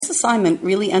assignment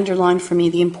really underlined for me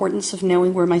the importance of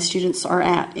knowing where my students are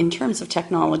at in terms of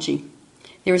technology.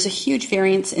 There is a huge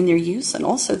variance in their use and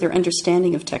also their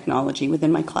understanding of technology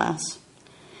within my class.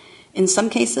 In some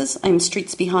cases, I am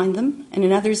streets behind them, and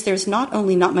in others there's not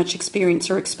only not much experience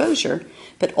or exposure,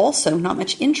 but also not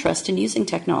much interest in using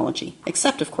technology,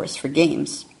 except of course for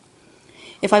games.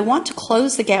 If I want to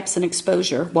close the gaps in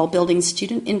exposure while building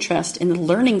student interest in the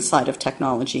learning side of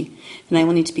technology, then I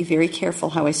will need to be very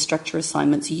careful how I structure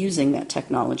assignments using that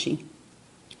technology.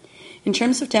 In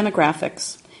terms of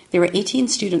demographics, there are 18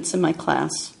 students in my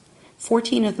class.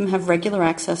 14 of them have regular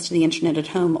access to the internet at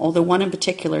home, although one in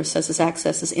particular says his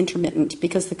access is intermittent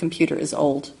because the computer is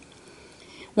old.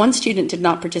 One student did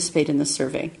not participate in the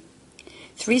survey.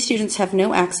 3 students have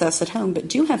no access at home but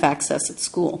do have access at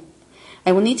school.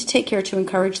 I will need to take care to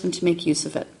encourage them to make use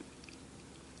of it.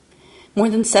 More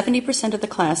than 70% of the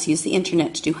class use the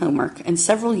internet to do homework, and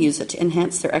several use it to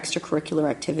enhance their extracurricular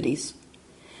activities.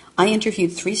 I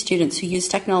interviewed 3 students who use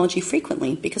technology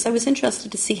frequently because I was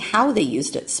interested to see how they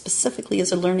used it, specifically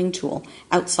as a learning tool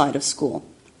outside of school.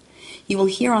 You will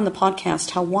hear on the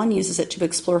podcast how one uses it to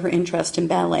explore her interest in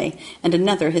ballet and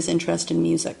another his interest in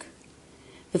music.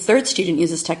 The 3rd student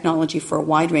uses technology for a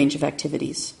wide range of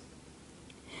activities.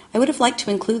 I would have liked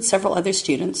to include several other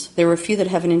students. There were a few that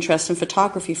have an interest in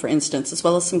photography, for instance, as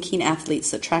well as some keen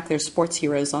athletes that track their sports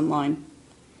heroes online.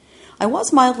 I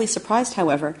was mildly surprised,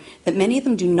 however, that many of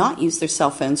them do not use their cell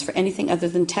phones for anything other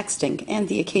than texting and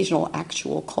the occasional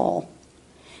actual call.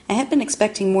 I had been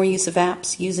expecting more use of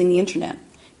apps using the internet,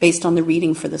 based on the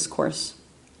reading for this course.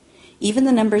 Even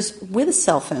the numbers with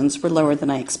cell phones were lower than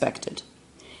I expected.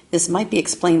 This might be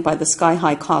explained by the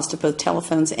sky-high cost of both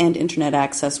telephones and internet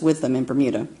access with them in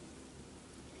Bermuda.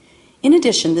 In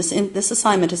addition, this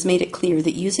assignment has made it clear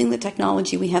that using the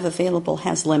technology we have available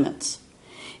has limits.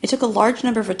 It took a large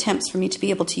number of attempts for me to be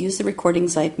able to use the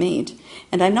recordings I had made,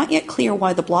 and I'm not yet clear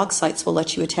why the blog sites will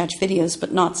let you attach videos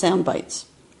but not sound bites.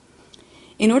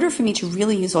 In order for me to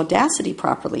really use Audacity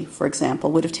properly, for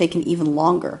example, would have taken even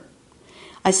longer.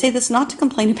 I say this not to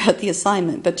complain about the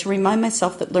assignment, but to remind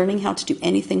myself that learning how to do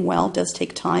anything well does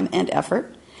take time and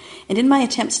effort, and in my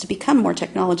attempts to become more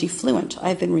technology fluent, I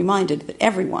have been reminded that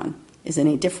everyone is in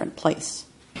a different place.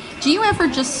 Do you ever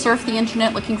just surf the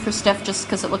internet looking for stuff just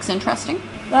because it looks interesting?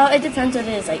 Well, it depends what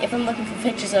it is. Like, if I'm looking for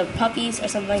pictures of puppies or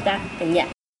something like that, then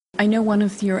yeah. I know one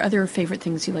of your other favorite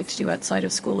things you like to do outside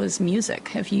of school is music.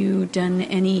 Have you done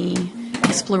any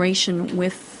exploration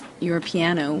with your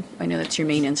piano? I know that's your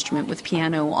main instrument, with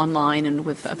piano online and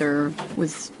with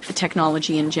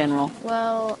technology in general.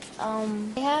 Well,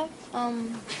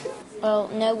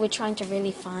 no, we're trying to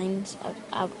really find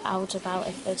out about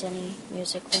if there's any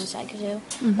music things I could do.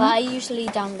 Mm-hmm. But I usually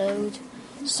download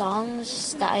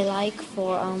songs that I like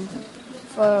for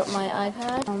my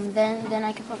iPad. Then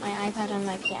I can put my iPad on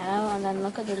my piano and then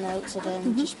look at the notes and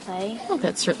then just play. Well,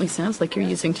 that certainly sounds like you're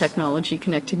using technology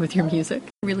connecting with your music.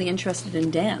 Really interested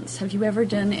in dance. Have you ever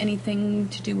done anything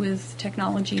to do with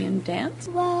technology in dance?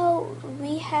 Well,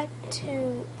 we had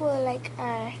to,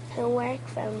 our homework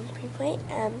from pre-point,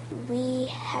 we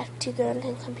have to go on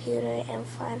the computer and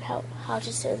find out how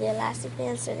to sew the elastic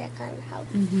band, so that kind of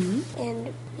helped. Mm-hmm.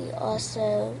 And we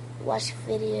also watch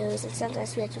videos, and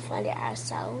sometimes we have to find it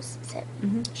ourselves. So.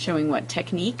 Mm-hmm. Showing what,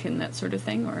 technique and that sort of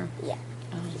thing, or? Yeah.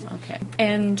 Oh, okay.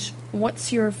 And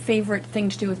what's your favorite thing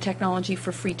to do with technology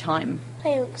for free time?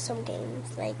 Play some games,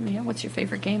 Yeah, what's your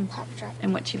favorite game? Pop Tropica.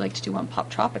 And what do you like to do on Pop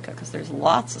Tropica? Because there's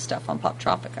lots of stuff on Pop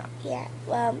Tropica. Yeah,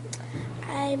 well,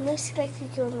 I mostly like to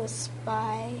go on the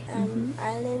spy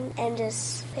island and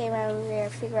just play around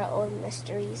there, figure out all the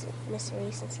mysteries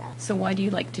and stuff. So why do you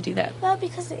like to do that? Well,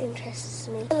 because it interests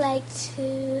me. I like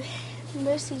to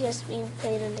mostly just be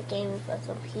playing on the game with a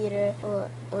computer or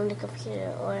on the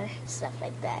computer or stuff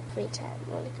like that. Free time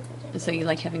on the computer. So you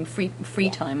like having free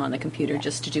time on the computer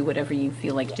just to do whatever you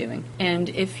feel like doing. And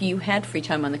if you had free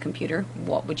time on the computer,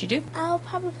 what would you do? I'll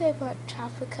probably play Pop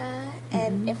Tropica,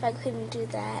 and if I couldn't do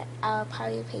that, I'll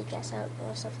probably play Dress Up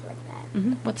or something like that.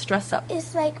 Mm-hmm. What's Dress Up?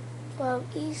 It's like, well,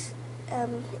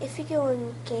 if you go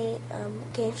on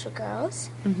games for girls,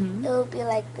 it will be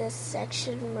like this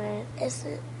section where it's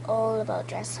all about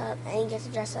dress up, and you get to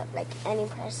dress up like any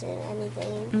person,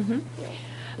 anything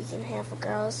you can have for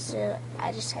girls. So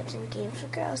I just typed in games for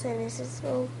girls, and it's this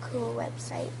little cool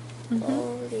website for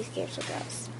all these games for girls.